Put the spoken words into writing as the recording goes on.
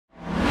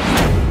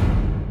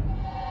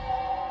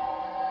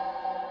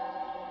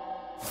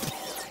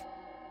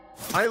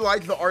I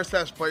like the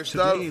r/play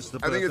stuff.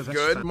 I think it's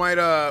good.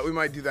 We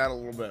might do that a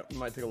little bit. We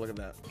might take a look at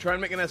that. Try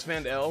and make an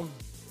Esfand L.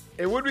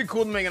 It would be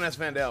cool to make an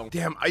Esfand L.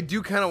 Damn, I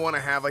do kind of want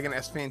to have like an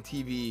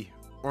EsfandTV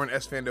or an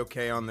Esfand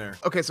OK on there.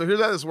 Okay, so here's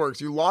how this works.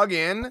 You log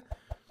in,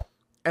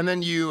 and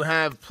then you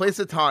have place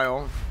a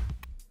tile,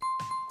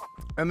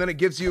 and then it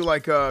gives you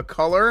like a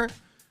color.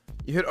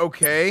 You hit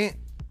OK,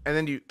 and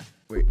then you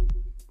wait.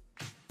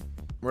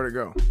 Where'd it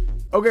go?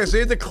 Okay, so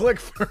you have to click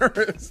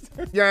first.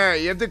 Yeah,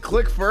 you have to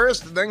click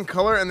first, then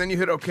color, and then you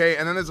hit OK,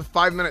 and then there's a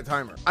 5-minute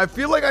timer. I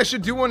feel like I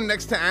should do one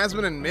next to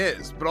Asmon and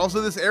Miz, but also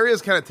this area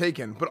is kind of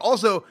taken. But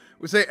also,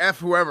 we say F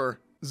whoever.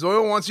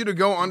 Zoil wants you to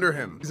go under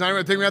him. He's not even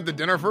gonna take me out to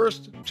dinner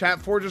first?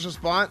 Chat forges a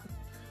spot?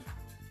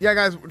 Yeah,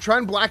 guys, try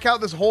and black out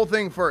this whole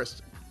thing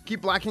first.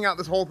 Keep blacking out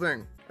this whole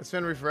thing.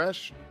 Esfand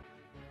refresh.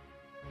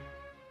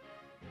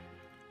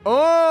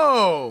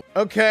 Oh,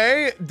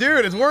 okay.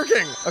 Dude, it's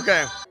working.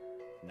 Okay.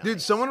 Nice.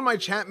 Dude, someone in my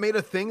chat made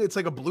a thing that's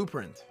like a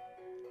blueprint.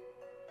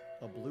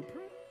 A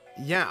blueprint?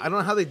 Yeah, I don't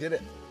know how they did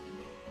it.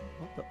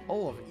 What the?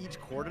 Oh, of each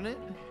coordinate?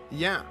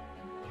 Yeah.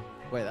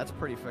 Wait, that's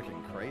pretty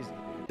fucking crazy.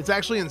 It's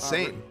actually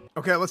insane.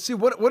 Okay, let's see.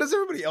 What is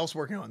everybody else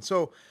working on?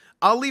 So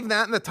I'll leave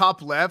that in the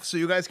top left so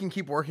you guys can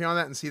keep working on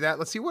that and see that.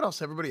 Let's see what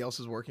else everybody else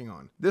is working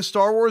on. This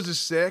Star Wars is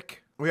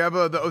sick. We have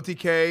the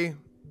OTK,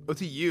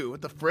 OTU.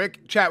 What the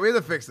frick? Chat, we have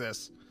to fix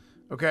this.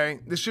 Okay,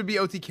 this should be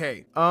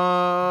OTK.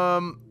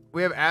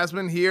 We have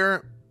Asmon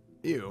here.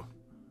 Ew.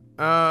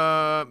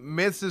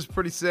 Myths is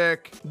pretty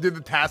sick. Dude,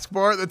 the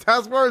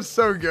taskbar is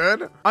so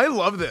good. I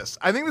love this.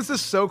 I think this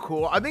is so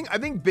cool. I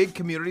think big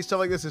community stuff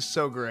like this is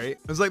so great.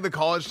 It's like the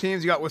college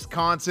teams. You got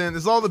Wisconsin.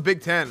 This is all the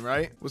Big Ten,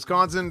 right?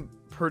 Wisconsin,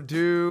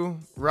 Purdue,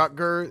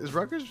 Rutgers. Is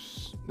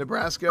Rutgers?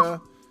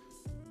 Nebraska,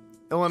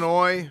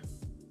 Illinois,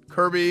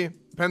 Kirby,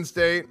 Penn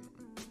State.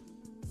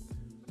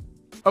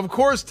 Of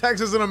course,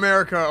 Texas and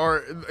America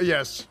are,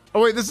 yes.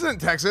 Oh wait, this isn't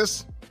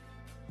Texas.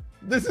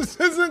 This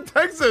isn't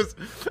Texas.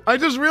 I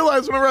just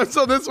realized whenever I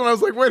saw this one, I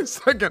was like, wait a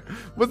second.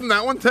 Wasn't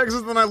that one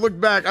Texas? Then I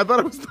looked back. I thought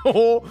it was the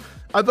whole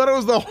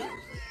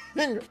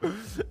thing.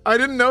 I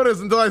didn't notice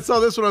until I saw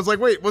this one. I was like,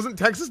 wait, wasn't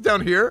Texas down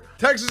here?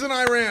 Texas and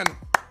Iran.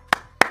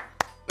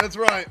 That's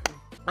right.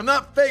 I'm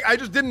not fake. I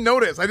just didn't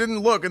notice. I didn't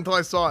look until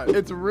I saw it.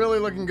 It's really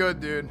looking good,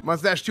 dude.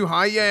 Mustache too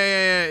high?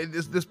 Yeah.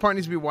 This part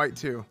needs to be white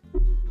too.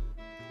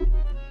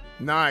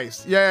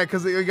 Nice. Yeah,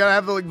 because you gotta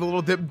have the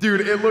little dip.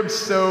 Dude, it looks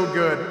so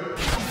good.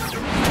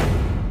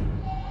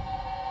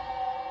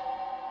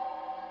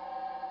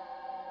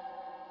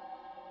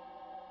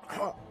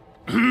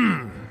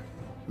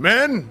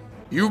 Men,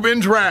 you've been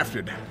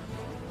drafted.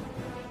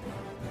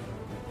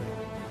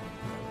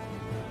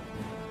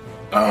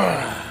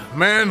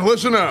 Man,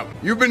 listen up.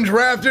 You've been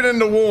drafted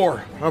into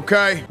war,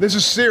 okay? This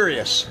is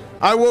serious.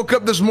 I woke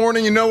up this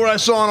morning, you know what I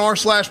saw on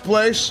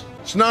r/place?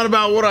 It's not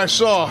about what I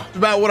saw, it's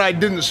about what I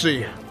didn't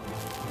see.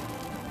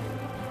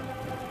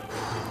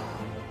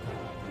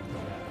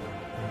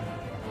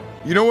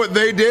 You know what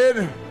they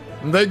did?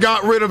 They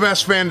got rid of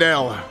Esfand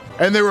L,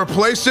 and they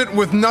replaced it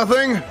with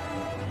nothing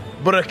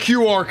but a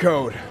QR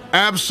code.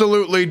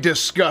 Absolutely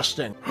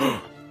disgusting.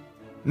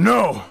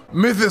 No,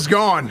 Myth is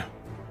gone.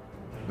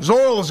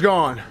 Zoil is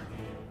gone.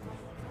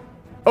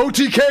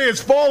 OTK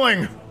is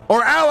falling.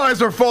 Our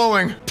allies are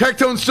falling.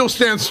 Tectone still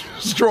stands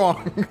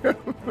strong.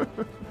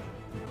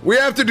 We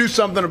have to do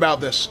something about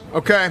this,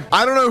 okay?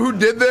 I don't know who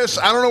did this.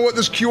 I don't know what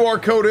this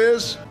QR code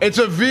is. It's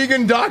a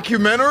vegan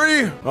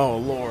documentary? Oh,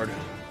 Lord.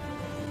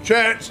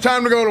 Chat, it's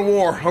time to go to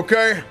war,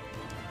 okay?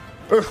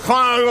 It's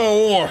time to go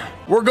to war.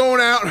 We're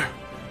going out.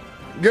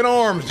 Get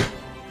armed,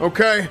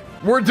 okay?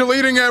 We're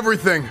deleting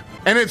everything.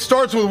 And it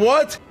starts with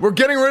what? We're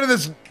getting rid of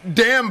this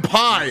damn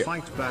pie.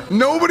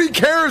 Nobody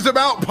cares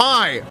about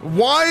pie.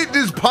 Why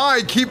does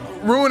pie keep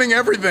ruining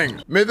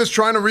everything? Myth is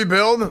trying to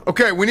rebuild.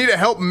 Okay, we need to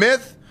help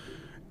Myth,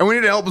 and we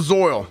need to help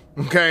Zoil,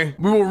 okay?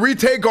 We will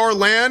retake our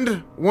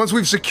land once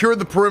we've secured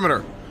the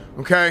perimeter,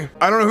 okay?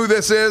 I don't know who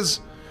this is.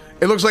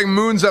 It looks like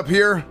Moon's up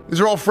here.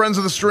 These are all friends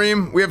of the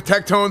stream. We have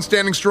Tectone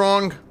standing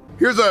strong.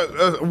 Here's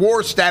a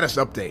war status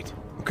update.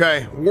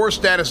 Okay, war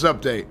status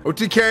update.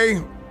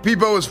 OTK,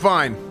 Peepo is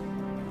fine.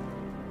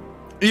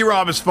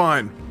 E-Rob is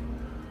fine.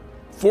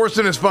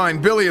 Forsen is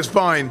fine. Billy is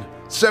fine.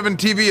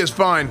 7TV is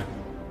fine.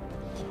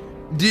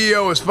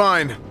 DEO is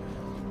fine.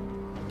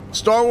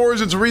 Star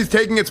Wars is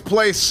retaking its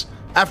place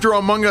after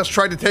Among Us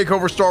tried to take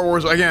over Star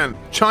Wars again.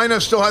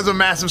 China still has a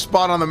massive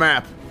spot on the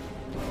map.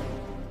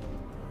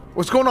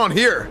 What's going on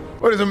here?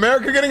 What, is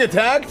America getting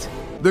attacked?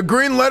 The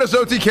green lettuce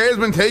OTK has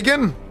been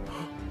taken?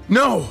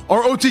 No,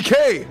 our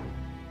OTK.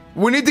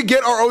 We need to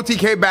get our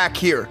OTK back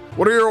here.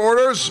 What are your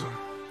orders?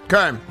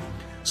 Okay.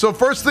 So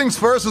first things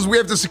first is we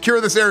have to secure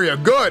this area.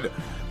 Good.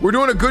 We're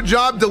doing a good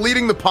job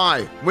deleting the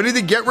pie. We need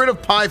to get rid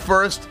of pie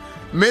first.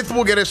 Myth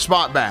will get his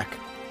spot back.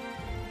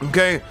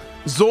 Okay.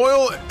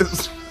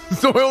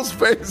 Zoil's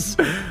face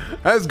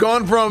has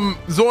gone from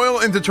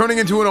Zoil into turning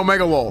into an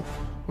Omega lol.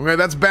 Okay,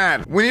 that's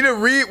bad. We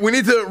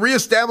need to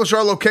reestablish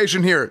our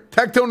location here.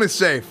 Tectone is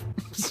safe.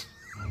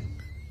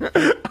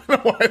 I don't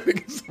know why I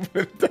think it's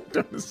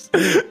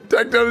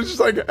Tectone is just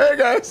like, hey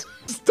guys,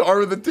 star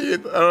with the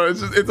teeth. I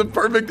don't know, it's a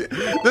perfect,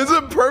 this is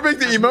a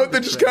perfect emote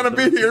that just kind of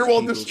be here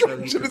while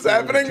destruction is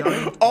happening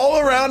all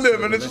around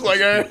him, and it's just like,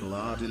 hey.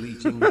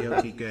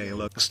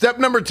 Step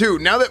number 2,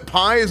 now that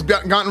Pi is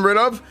gotten rid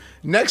of,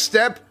 next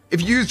step,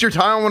 if you used your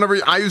tile whenever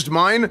I used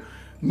mine,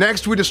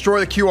 next we destroy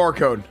the QR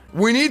code.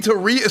 We need to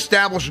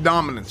re-establish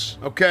dominance,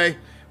 okay?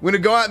 We need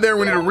to go out there,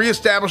 we need to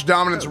re-establish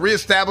dominance,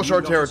 re-establish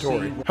our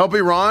territory. Help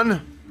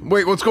Iran?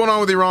 Wait, what's going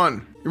on with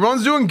Iran?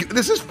 Iran's doing,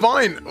 this is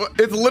fine.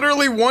 It's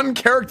literally one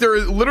character,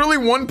 literally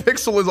one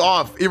pixel is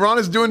off. Iran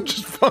is doing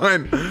just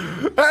fine.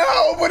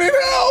 Help, we need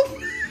help!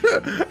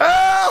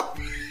 Help!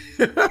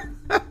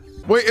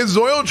 Wait, is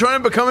Zoil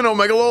trying to become an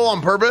Omega Lol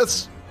on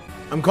purpose?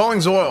 I'm calling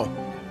Zoil.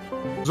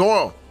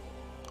 Zoil.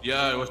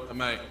 Yo, what's up,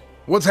 mate?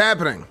 What's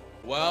happening?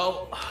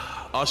 Well,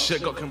 our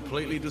shit got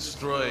completely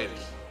destroyed.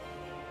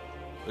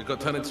 We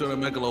got turned into an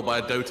Omega Lol by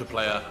a Dota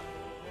player.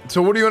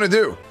 So what are you gonna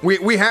do?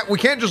 We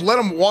can't just let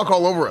them walk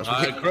all over us.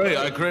 I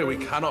agree. We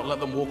cannot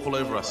let them walk all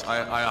over us.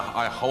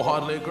 I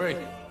wholeheartedly agree.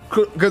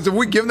 Because if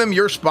we give them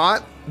your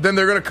spot, then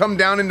they're gonna come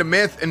down into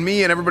Myth and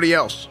me and everybody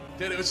else.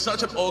 Dude, it was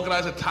such an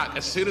organized attack.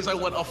 As soon as I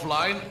went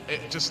offline,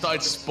 it just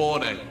started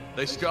spawning.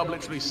 They straight up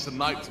literally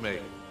sniped me.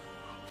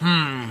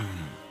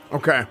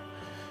 Okay.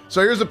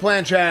 So here's the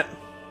plan, chat.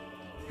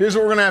 Here's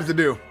what we're gonna have to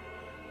do.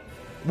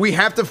 We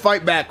have to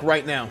fight back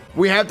right now.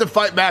 We have to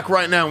fight back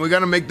right now. We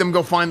gotta make them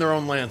go find their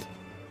own land.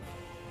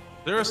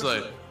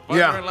 Seriously?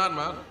 Yeah. Their own land,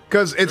 man.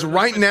 Because it's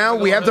right now,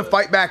 we have to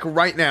fight back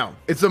right now.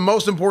 It's the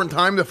most important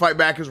time to fight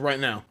back is right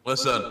now.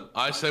 Listen,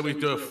 I say we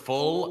do a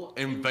full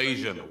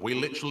invasion. We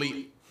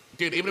literally,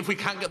 dude, even if we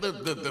can't get the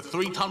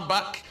 3-ton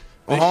back,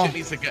 this shit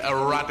needs to get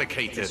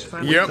eradicated.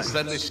 Yep.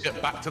 Send this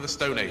shit back to the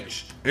Stone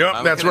Age.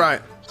 Yep, that's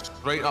right.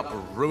 Straight up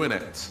ruin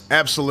it.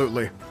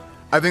 Absolutely.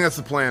 I think that's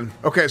the plan.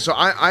 Okay, so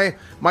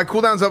my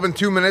cooldown's up in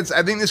 2 minutes.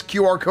 I think this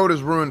QR code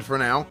is ruined for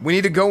now. We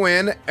need to go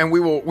in and we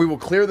will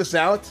clear this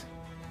out.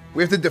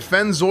 We have to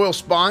defend Zoil's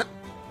spot.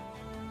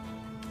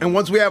 And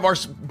once we have our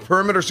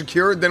perimeter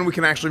secured, then we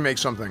can actually make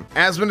something.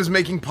 Asmon is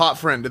making pot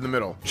friend in the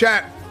middle.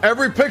 Chat,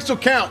 every pixel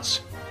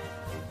counts.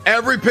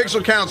 Every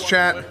pixel counts,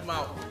 chat. Whip him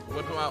out.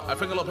 Whip him out. I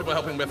think a lot of people are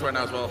helping Myth right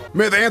now as well.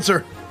 Myth,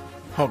 answer.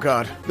 Oh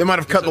God, they might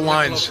have cut the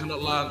lines.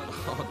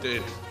 Oh,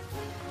 dude.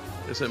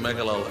 This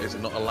Omega Lol is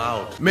not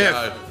allowed. Myth.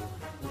 No.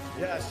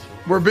 Yes.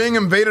 We're being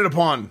invaded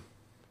upon.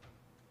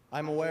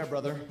 I'm aware,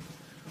 brother.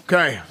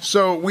 Okay,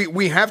 so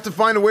we have to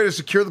find a way to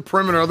secure the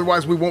perimeter,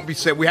 otherwise we won't be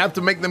safe. We have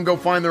to make them go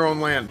find their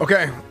own land.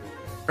 Okay,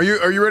 are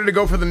you ready to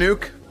go for the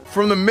nuke?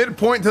 From the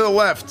midpoint to the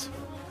left,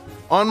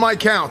 on my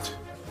count.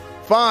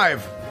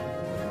 5,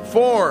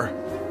 4,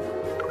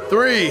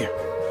 3,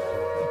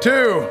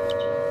 2,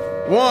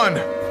 1.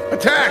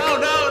 Attack! No,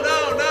 no,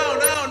 no, no,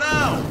 no,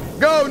 no!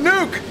 Go,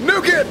 nuke!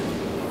 Nuke it!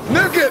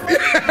 Nuke it!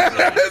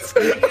 Yes!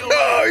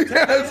 Oh,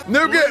 yes!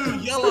 Nuke Blue,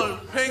 it! yellow,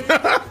 pink.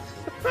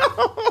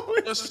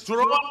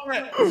 Destroy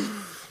it!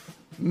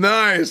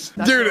 Nice.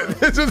 Dude,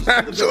 this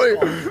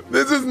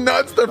is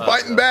nuts. They're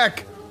fighting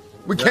back.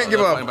 We can't give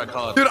up.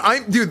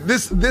 Dude,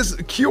 this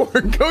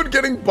QR code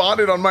getting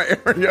botted on my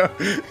area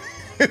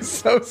is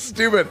so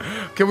stupid.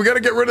 Okay, we gotta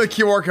get rid of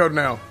the QR code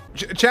now.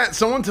 Chat,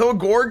 someone tell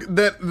Gorg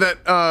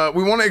that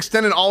we want to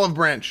extend an olive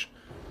branch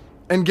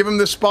and give him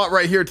this spot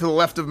right here to the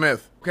left of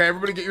Myth. Okay,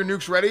 everybody get your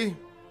nukes ready.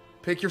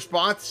 Pick your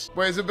spots.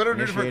 Wait, is it better to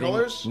do different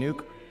colors?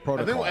 Nuke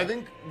protocol. I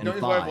think don't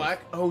use white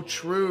black. Oh,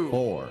 true.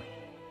 4,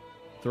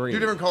 3. 2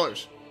 different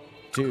colors.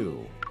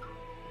 2,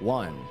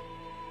 1.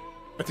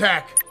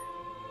 Attack.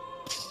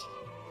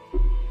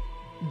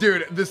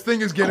 Dude, this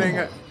thing is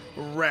getting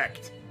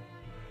wrecked.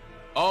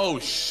 Oh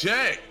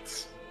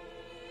shit!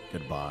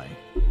 Goodbye.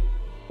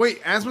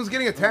 Wait, Asmon's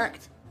getting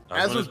attacked.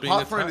 Asmon's being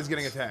pot friend attacked. is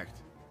getting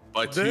attacked.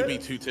 By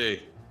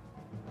 2B2T.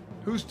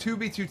 Who's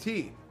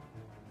 2B2T?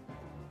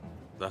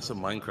 That's a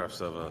Minecraft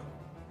server.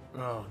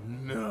 Oh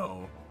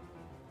no.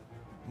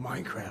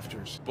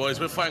 Minecrafters. Boys,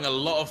 we're fighting a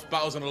lot of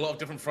battles on a lot of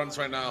different fronts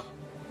right now.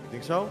 You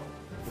think so?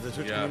 The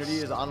Twitch community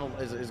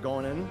is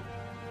going in.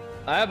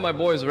 I have my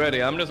boys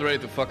ready. I'm just ready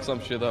to fuck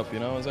some shit up, you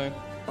know what I'm saying?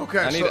 Okay,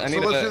 I need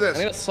let's do this.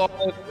 I need a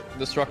solid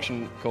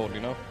destruction code, you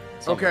know?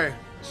 Something. Okay,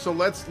 so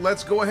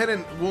let's go ahead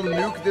and we'll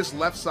nuke this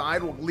left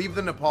side. We'll leave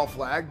the Nepal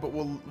flag, but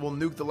we'll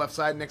nuke the left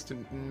side next to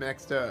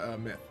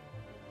Myth.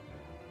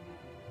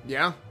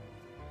 Yeah?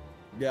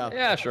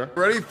 Yeah, sure.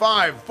 Ready?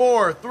 5,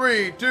 4,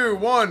 3, 2,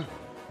 1.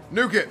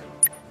 Nuke it.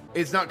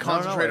 It's not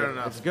concentrated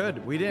enough. It's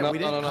good. We didn't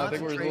I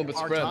think we're a little bit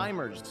our spread.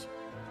 timers.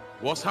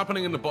 What's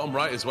happening in the bottom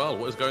right as well?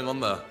 What is going on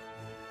there?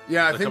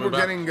 Yeah, I think we're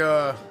coming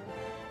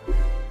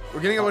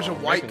getting a bunch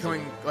of white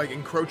coming, like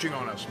encroaching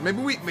on us.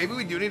 Maybe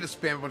we do need to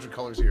spam a bunch of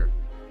colors here,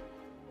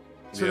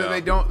 so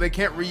that they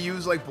can't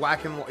reuse like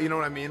black and white. You know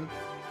what I mean?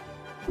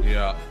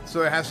 Yeah.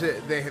 So it has to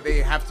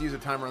they have to use a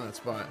timer on that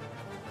spot.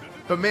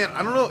 But man,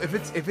 I don't know if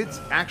it's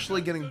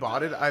actually getting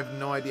botted. I have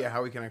no idea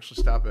how we can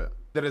actually stop it.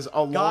 That is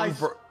a long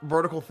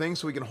vertical thing,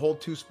 so we can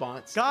hold 2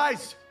 spots.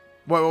 Guys!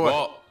 Wait.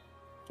 What?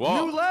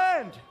 New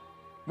land!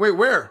 Wait,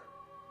 where?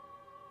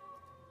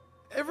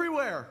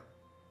 Everywhere.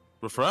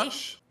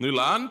 Refresh? New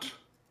land?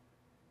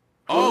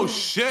 Oh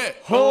shit!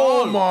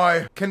 Oh Hello.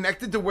 my.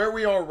 Connected to where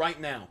we are right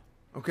now.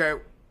 Okay.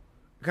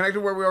 Connected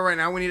to where we are right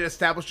now, we need to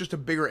establish just a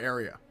bigger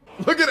area.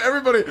 Look at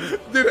everybody.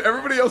 Dude,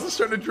 everybody else is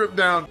starting to drip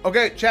down.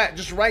 Okay, chat,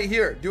 just right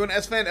here. Do an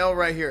Esfand L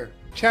right here.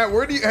 Chat,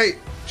 where do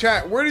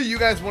you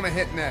guys want to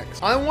hit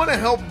next? I want to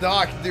help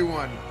Doc do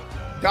one.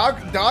 Doc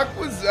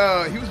was,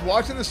 he was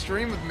watching the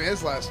stream with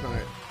Miz last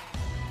night.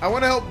 I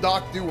want to help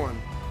Doc do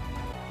one.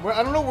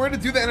 I don't know where to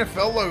do the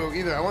NFL logo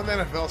either. I want the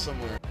NFL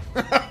somewhere.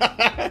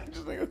 I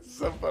just think it's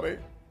so funny.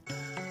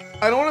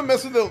 I don't want to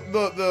mess with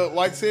the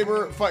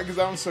lightsaber fight because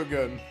that one's so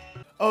good.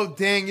 Oh,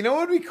 dang. You know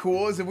what would be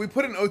cool is if we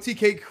put an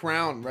OTK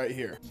crown right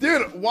here.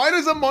 Dude, why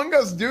does Among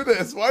Us do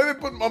this? Why do they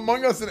put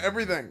Among Us in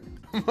everything?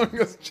 Among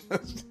Us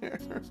chest hair.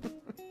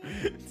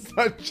 It's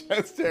not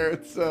chest hair.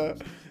 It's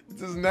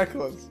his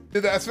necklace.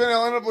 Dude, the Esfand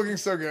ended up looking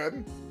so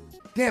good.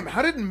 Damn,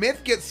 how did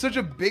Myth get such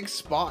a big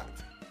spot?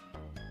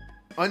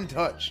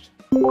 Untouched.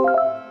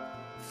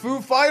 Foo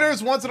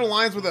Fighters wants an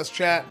alliance with us,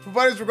 chat. Foo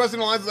Fighters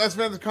requesting an alliance with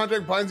Esfand. The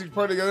contract binds each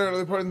party together and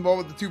other parties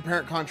involved with the 2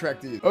 parent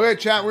contractees. Okay,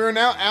 chat, we are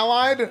now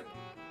allied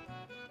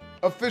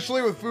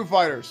officially with Foo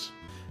Fighters.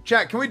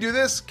 Chat, can we do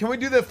this? Can we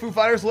do the Foo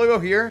Fighters logo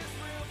here?